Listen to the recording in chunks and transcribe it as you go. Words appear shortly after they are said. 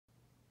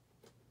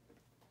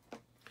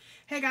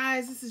Hey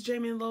guys, this is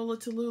Jamie and Lola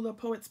Tallulah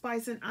Poet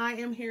Spice, and I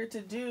am here to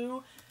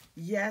do,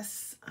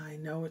 yes, I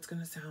know it's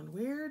going to sound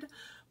weird,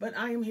 but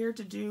I am here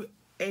to do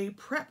a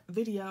prep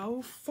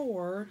video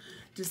for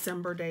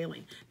December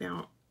Daily.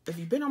 Now, if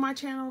you've been on my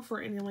channel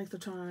for any length of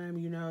time,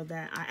 you know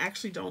that I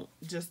actually don't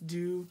just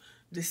do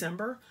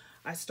December.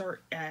 I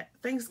start at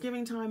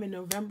Thanksgiving time in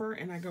November,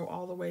 and I go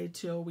all the way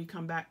till we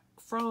come back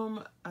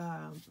from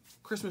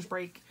Christmas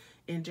break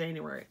in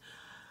January.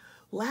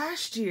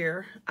 Last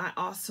year, I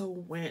also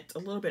went a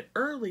little bit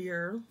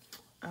earlier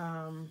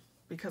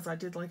because I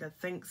did like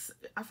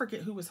I forget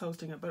who was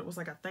hosting it, but it was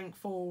like a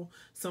thankful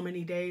so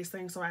many days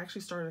thing. So I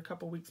actually started a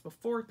couple weeks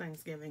before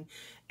Thanksgiving.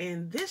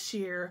 And this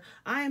year,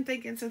 I am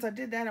thinking since I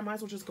did that, I might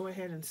as well just go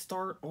ahead and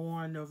start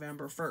on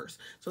November 1st.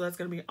 So that's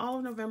going to be all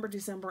of November,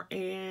 December,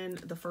 and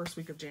the first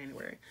week of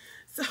January.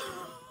 So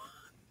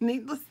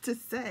needless to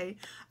say,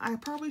 I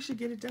probably should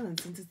get it done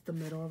since it's the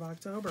middle of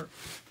October.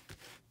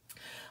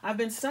 I've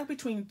been stuck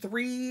between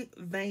three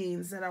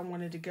veins that I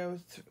wanted to go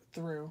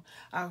through.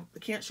 I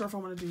can't sure if I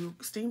want to do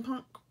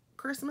steampunk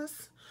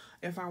Christmas,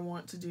 if I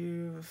want to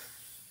do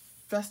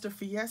festive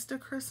fiesta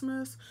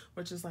Christmas,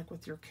 which is like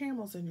with your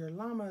camels and your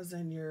llamas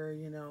and your,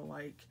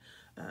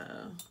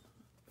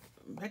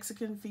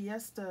 Mexican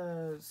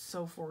fiesta,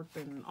 so forth,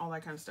 and all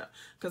that kind of stuff.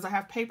 Because I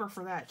have paper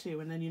for that too.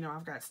 And then,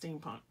 I've got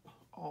steampunk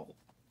all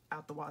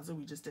out the wazoo.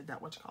 We just did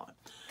that,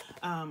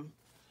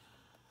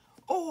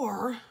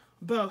 or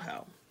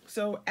boho.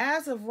 So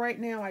as of right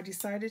now, I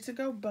decided to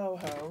go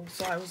boho.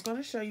 So I was going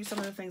to show you some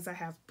of the things I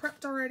have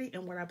prepped already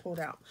and what I pulled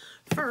out.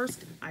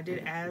 First, I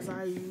did as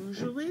I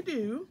usually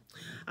do.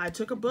 I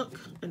took a book,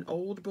 an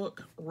old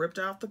book, ripped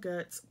out the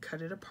guts,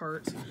 cut it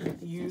apart,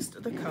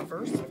 used the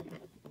covers,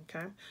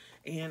 okay?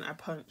 And I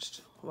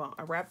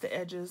wrapped the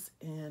edges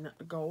in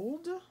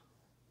gold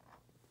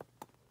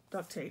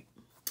duct tape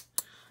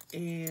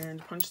and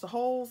punched the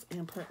holes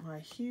and put my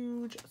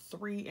huge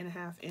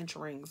 3.5-inch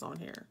rings on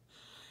here.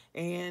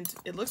 And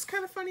it looks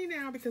kind of funny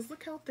now because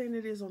look how thin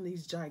it is on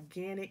these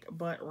gigantic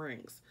butt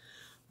rings.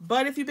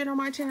 But if you've been on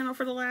my channel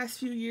for the last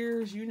few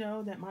years, you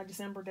know that my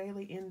December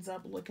Daily ends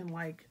up looking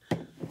like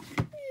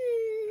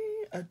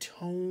a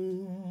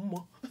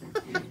tome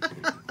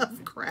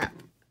of crap.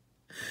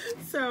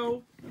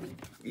 So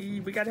we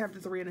got to have the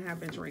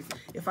 3.5-inch rings.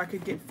 If I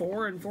could get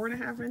 4 and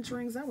 4.5-inch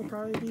rings, that would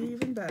probably be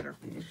even better.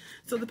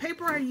 So the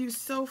paper I used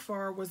so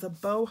far was a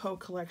boho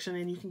collection,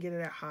 and you can get it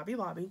at Hobby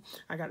Lobby.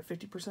 I got it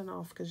 50%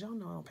 off because y'all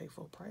know I don't pay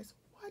full price.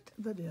 What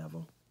the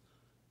devil?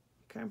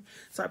 Okay,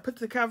 so I put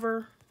the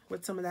cover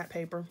with some of that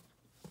paper,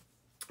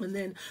 and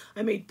then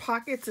I made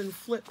pockets and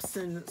flips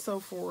and so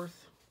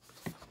forth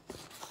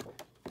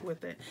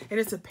with it.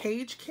 And it's a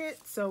page kit,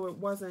 so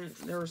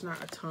there was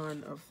not a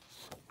ton of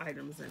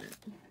items in it.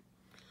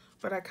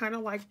 But I kind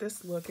of like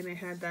this look, and it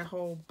had that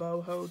whole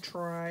boho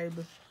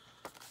tribe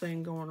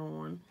thing going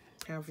on.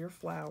 Have your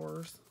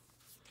flowers.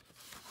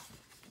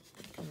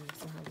 Okay,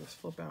 so I have this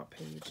flip out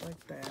page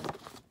like that.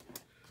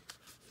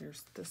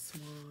 Here's this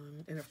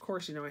one. And of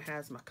course, it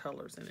has my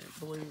colors in it,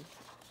 blue.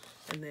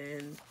 And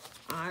then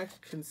I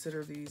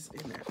consider these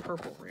in that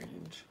purple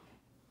range.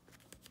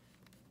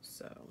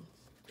 So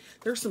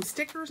there's some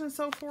stickers and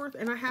so forth,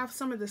 and I have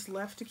some of this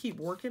left to keep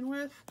working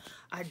with.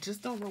 I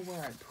just don't know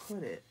where I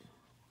put it,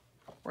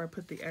 where I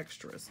put the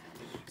extras.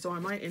 So I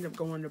might end up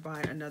going to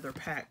buy another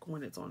pack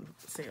when it's on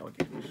sale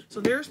again.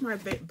 So there's my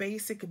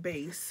basic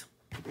base.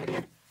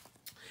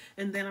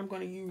 And then I'm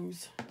going to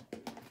use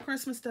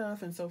Christmas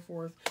stuff and so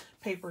forth,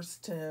 papers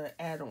to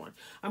add on.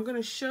 I'm going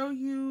to show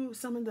you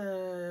some of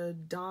the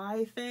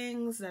die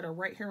things that are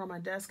right here on my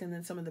desk, and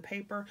then some of the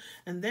paper.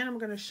 And then I'm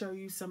going to show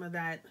you some of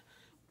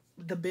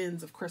the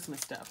bins of Christmas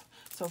stuff.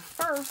 So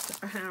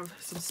first, I have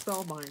some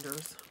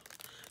spellbinders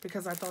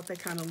because I thought they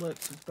kind of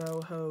looked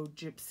boho,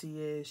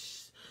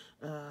 gypsy-ish,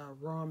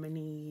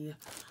 Romany,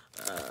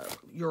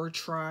 your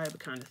tribe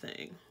kind of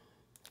thing.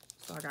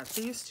 So I got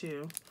these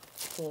two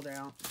pulled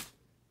out.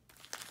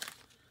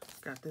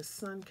 Got this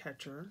sun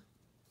catcher.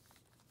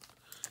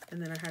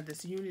 And then I had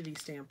this Unity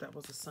stamp that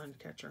was a sun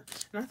catcher.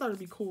 And I thought it'd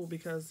be cool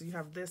because you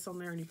have this on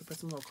there and you can put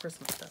some little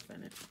Christmas stuff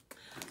in it.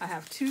 I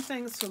have two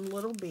things from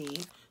Little Bee.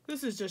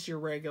 This is just your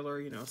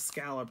regular,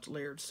 scalloped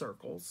layered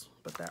circles,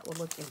 but that would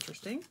look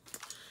interesting.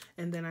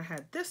 And then I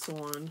had this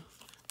one,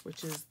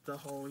 which is the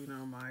whole,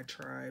 my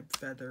tribe,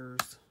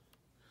 feathers,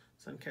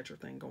 sun catcher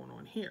thing going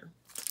on here.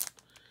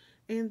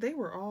 And they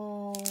were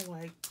all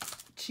like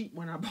cheap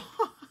when I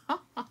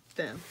bought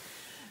them.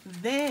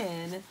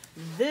 Then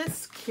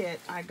this kit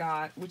I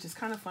got, which is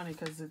kind of funny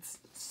because it's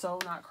so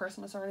not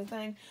Christmas or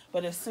anything,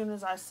 but as soon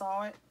as I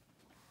saw it,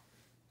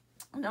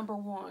 number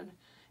one,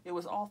 it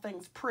was All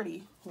Things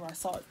Pretty, who I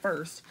saw it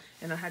first,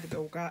 and I had to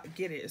go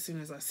get it as soon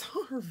as I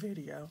saw her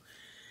video.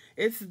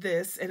 It's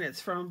this, and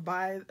it's from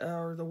By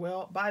the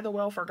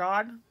Well for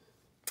God,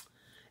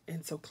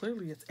 and so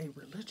clearly it's a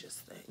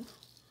religious thing.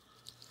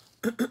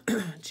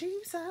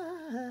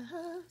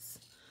 Jesus.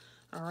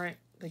 All right,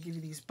 they give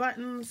you these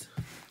buttons.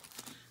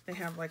 They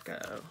have like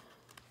a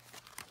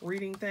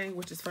reading thing,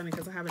 which is funny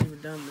because I haven't even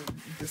done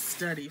the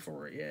study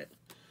for it yet.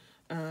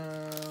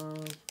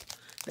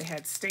 They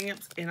had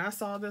stamps, and I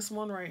saw this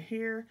one right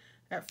here.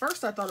 At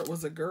first I thought it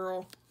was a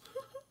girl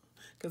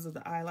because of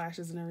the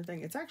eyelashes and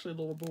everything. It's actually a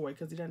little boy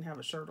because he doesn't have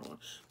a shirt on.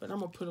 But I'm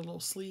going to put a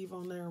little sleeve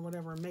on there or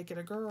whatever and make it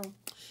a girl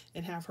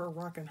and have her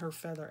rocking her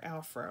feather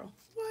afro.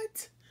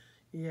 What?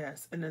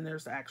 Yes, and then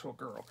there's the actual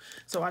girl.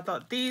 So I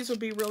thought these would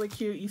be really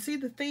cute. You see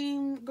the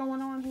theme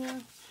going on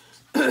here?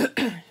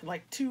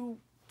 Like two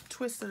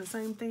twists of the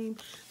same theme.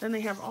 Then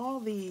they have all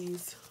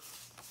these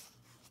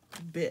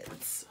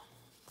bits.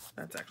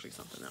 That's actually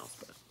something else,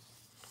 but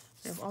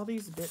they have all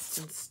these bits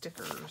and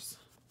stickers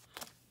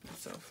and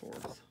so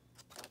forth.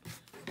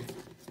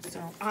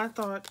 So I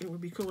thought it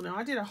would be cool. Now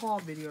I did a haul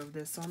video of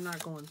this, so I'm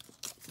not going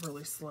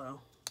really slow.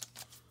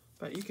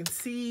 But you can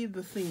see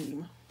the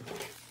theme.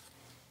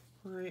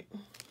 Right.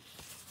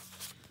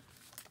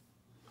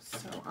 So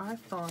I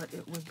thought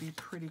it would be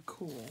pretty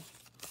cool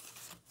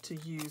to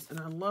use. And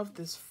I love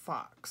this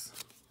fox.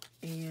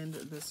 And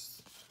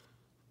this,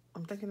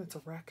 I'm thinking it's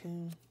a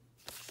raccoon.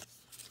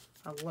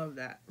 I love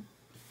that.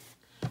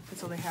 And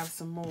so they have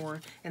some more.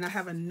 And I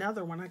have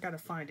another one. I got to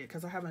find it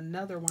because I have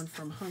another one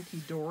from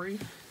Hunky Dory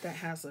that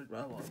has a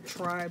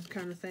tribe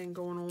kind of thing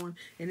going on.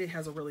 And it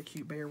has a really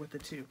cute bear with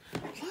it too.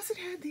 Plus it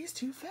had these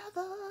two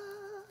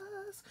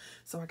feathers.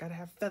 So I gotta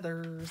have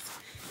feathers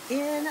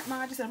in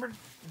my December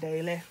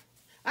daily.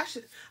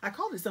 I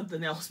called it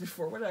something else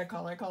before. What did I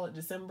call it? I call it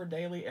December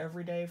daily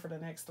every day for the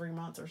next 3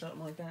 months or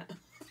something like that.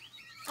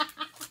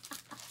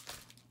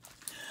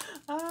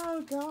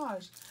 Oh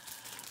gosh.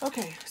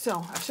 Okay,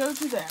 so I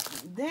showed you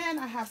that. Then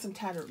I have some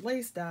tattered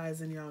lace dies,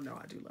 and y'all know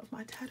I do love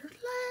my tattered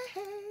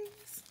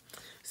lace.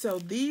 So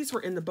these were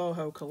in the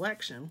boho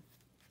collection,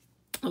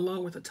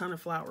 along with a ton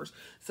of flowers.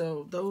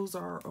 So those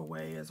are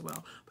away as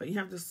well. But you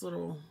have this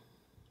little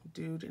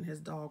dude and his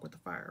dog with the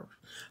fire.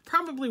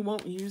 Probably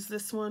won't use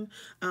this one,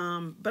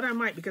 but I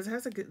might because it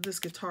has this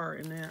guitar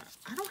in there.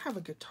 I don't have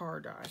a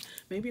guitar die.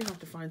 Maybe I'll have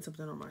to find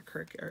something on my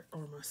Cricut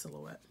or my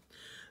Silhouette.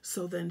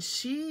 So then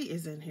she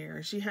is in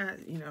here. She has,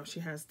 you know,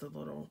 she has the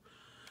little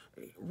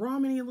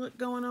Romany look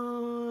going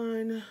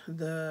on.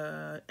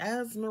 The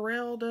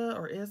Esmeralda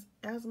or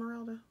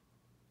Esmeralda,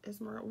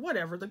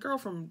 whatever. The girl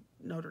from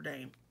Notre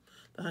Dame.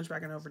 The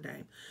Hunchback of Notre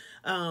Dame.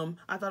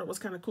 I thought it was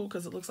kind of cool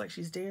because it looks like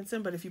she's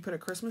dancing, but if you put a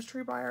Christmas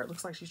tree by her, it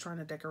looks like she's trying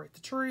to decorate the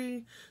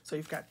tree. So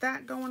you've got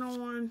that going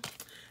on.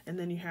 And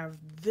then you have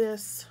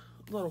this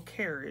little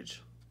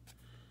carriage,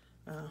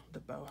 the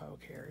boho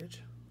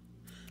carriage.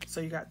 So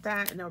you got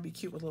that, and that would be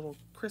cute with little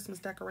Christmas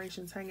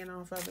decorations hanging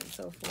off of it and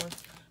so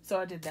forth. So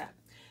I did that.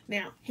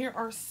 Now, here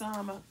are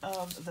some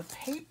of the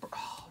paper.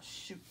 Oh,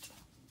 shoot.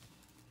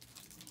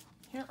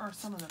 Here are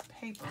some of the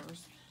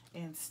papers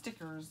and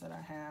stickers that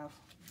I have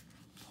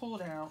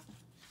pulled out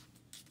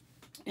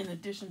in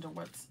addition to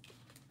what's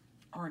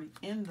already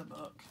in the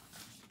book.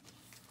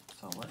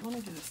 So let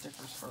me do the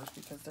stickers first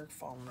because they're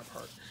falling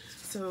apart.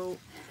 So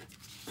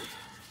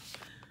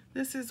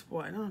this is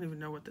what? I don't even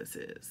know what this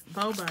is.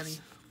 Bo Bunny.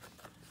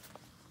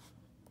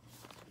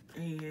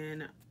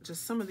 And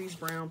just some of these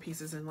brown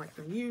pieces and like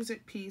the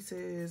music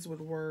pieces would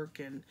work,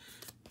 and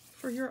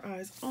for your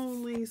eyes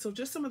only. So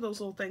just some of those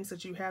little things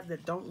that you have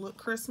that don't look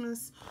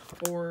Christmas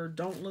or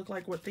don't look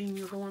like what theme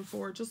you're going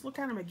for. Just look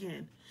at them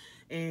again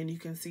and you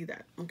can see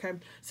that. Okay.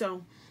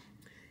 So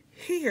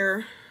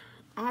here,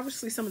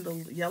 obviously some of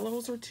the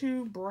yellows are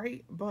too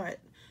bright, but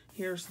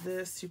here's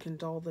this. You can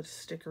dull the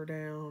sticker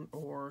down,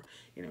 or,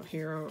 you know,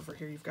 here over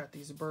here you've got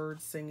these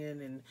birds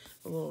singing and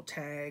the little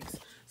tags.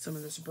 Some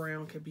of this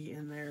brown could be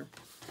in there.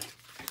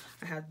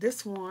 I had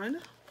this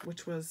one,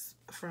 which was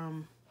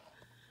from,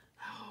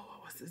 oh,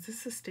 what was this?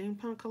 Is this a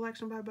steampunk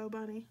collection by Bo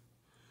Bunny?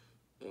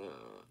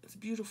 It's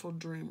Beautiful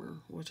Dreamer,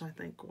 which I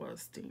think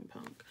was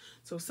steampunk.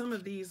 So some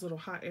of these little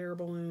hot air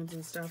balloons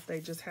and stuff,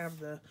 they just have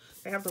the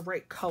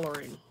right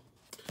coloring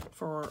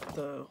for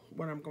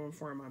what I'm going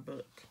for in my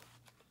book.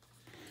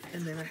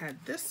 And then I had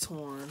this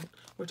one,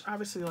 which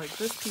obviously, like,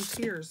 this piece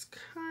here is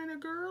kind of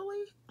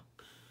girly.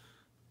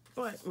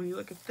 But when you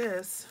look at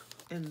this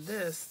and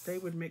this, they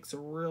would mix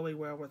really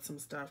well with some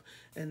stuff.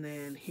 And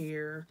then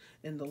here,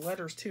 and the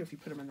letters too, if you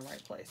put them in the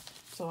right place.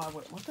 So I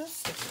went with the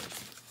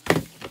stickers.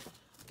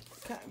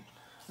 Okay.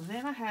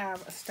 Then I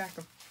have a stack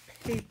of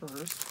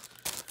papers.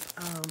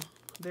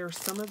 There's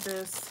some of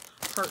this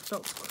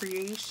Heartfelt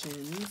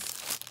Creations.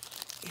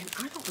 And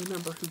I don't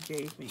remember who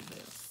gave me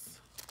this.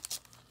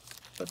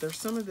 But there's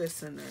some of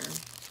this in there,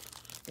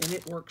 and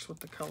it works with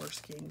the color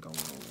scheme going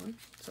on.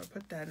 So I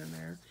put that in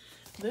there.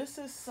 This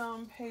is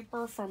some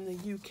paper from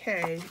the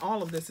UK.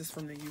 All of this is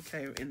from the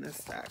UK in this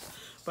stack.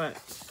 But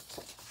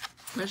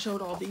I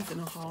showed all these in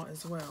a haul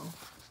as well.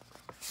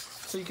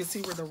 So you can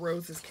see where the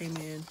roses came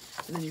in.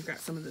 And then you've got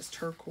some of this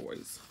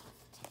turquoise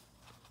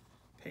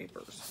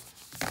papers.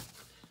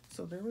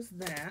 So there was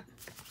that.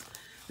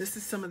 This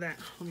is some of that.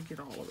 Let me get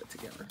all of it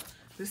together.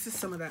 This is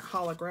some of that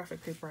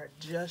holographic paper I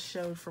just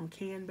showed from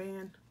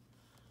Kanban.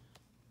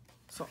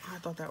 So I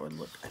thought that would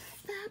look a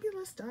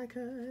fabulous die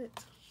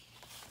cut.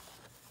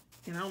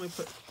 And I only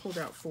pulled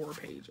out 4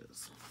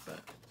 pages,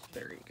 but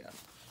there you go.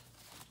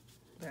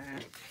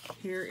 That.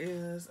 Here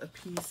is a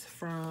piece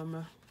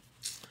from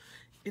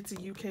It's a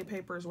UK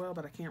paper as well,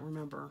 but I can't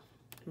remember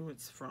who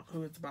it's from,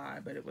 who it's by,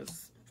 but it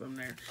was from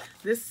there.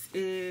 This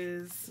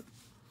is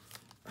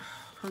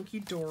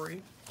Hunky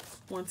Dory.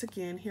 Once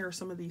again, here are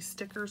some of these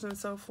stickers and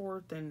so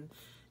forth and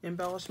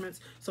embellishments.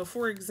 So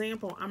for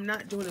example, I'm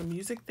not doing a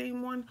music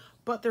theme one,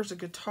 but there's a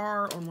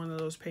guitar on one of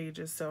those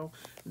pages. So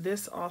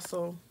this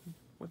also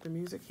with the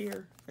music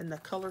here and the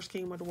color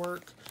scheme would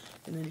work.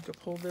 And then you could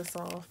pull this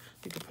off.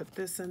 You could put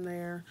this in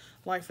there.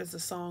 Life is a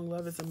song,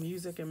 love is a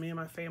music, and me and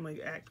my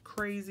family act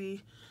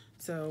crazy.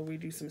 So we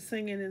do some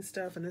singing and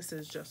stuff, and this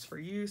is just for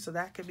you. So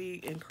that could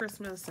be in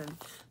Christmas, and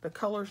the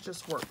colors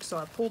just work. So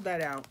I pulled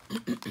that out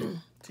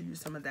to use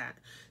some of that.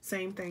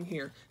 Same thing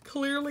here.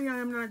 Clearly I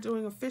am not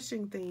doing a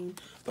fishing theme,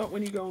 but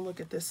when you go and look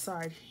at this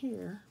side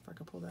here, if I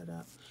can pull that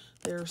up,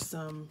 there's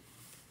some,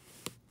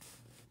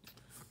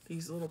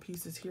 these little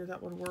pieces here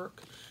that would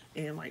work.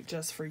 And like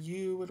just for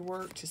you would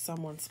work, to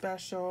someone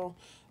special.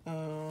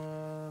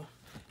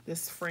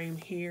 This frame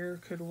here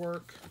could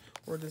work,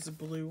 or this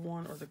blue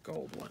one, or the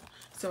gold one.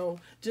 So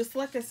just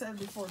like I said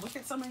before, look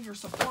at some of your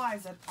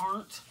supplies that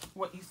aren't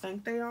what you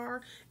think they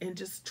are, and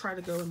just try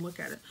to go and look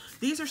at it.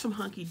 These are some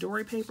Hunky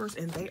Dory papers,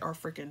 and they are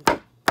freaking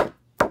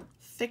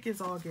thick as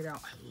all get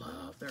out. I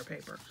love their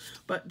paper.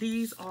 But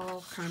these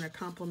all kind of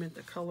complement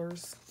the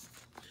colors.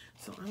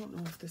 So I don't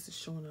know if this is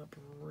showing up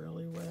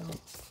really well.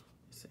 Let's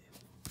see.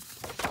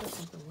 Put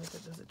something with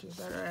it. Does it do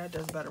better? It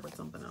does better with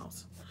something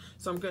else.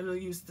 So I'm going to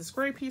use this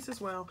gray piece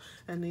as well.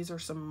 And these are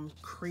some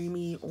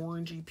creamy,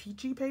 orangey,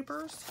 peachy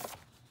papers.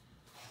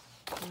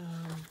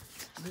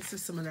 This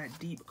is some of that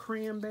deep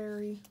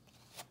cranberry.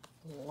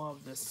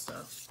 Love this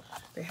stuff.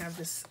 They have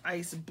this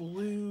ice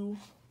blue,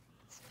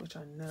 which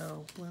I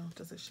know. Well,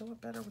 does it show it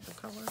better with the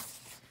color?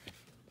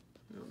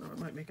 I don't know. It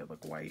might make it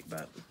look white,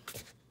 but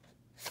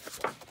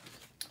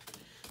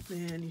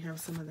then you have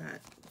some of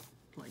that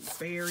like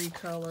berry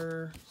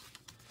color.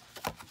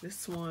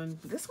 This one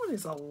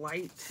is a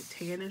light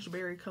tannish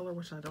berry color,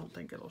 which I don't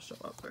think it'll show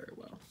up very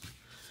well.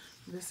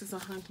 This is a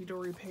Hunky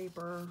Dory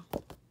paper.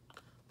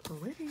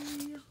 Pretty.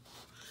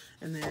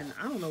 And then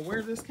I don't know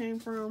where this came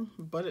from,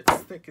 but it's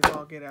thick as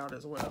all get out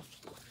as well.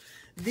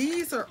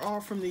 These are all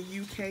from the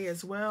UK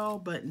as well,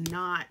 but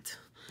not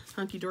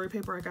Hunky Dory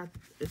paper.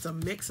 It's a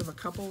mix of a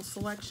couple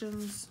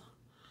selections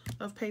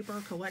of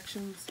paper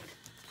collections.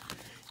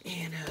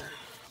 And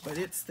but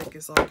it's thick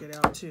as all get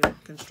out too.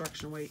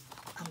 Construction weight.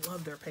 I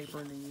love their paper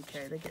in the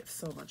UK. They get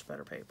so much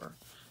better paper.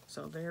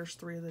 So there's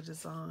 3 of the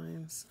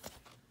designs.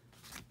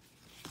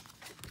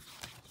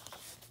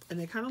 And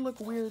they kind of look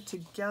weird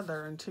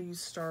together until you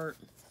start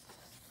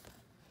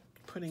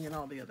putting in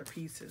all the other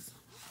pieces.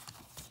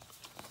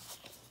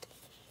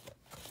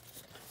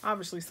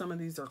 Obviously some of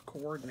these are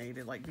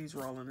coordinated, like these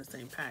were all in the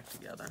same pack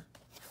together.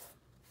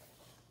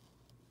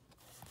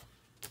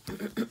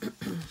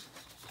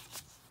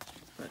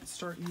 But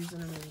start using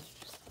them in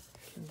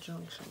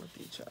conjunction with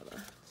each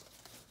other.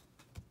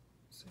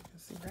 So you can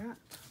see that.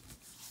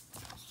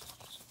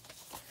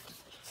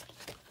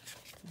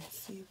 Let's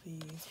see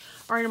these.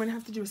 All right, I'm going to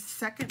have to do a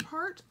second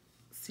part.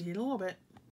 See you in a little bit.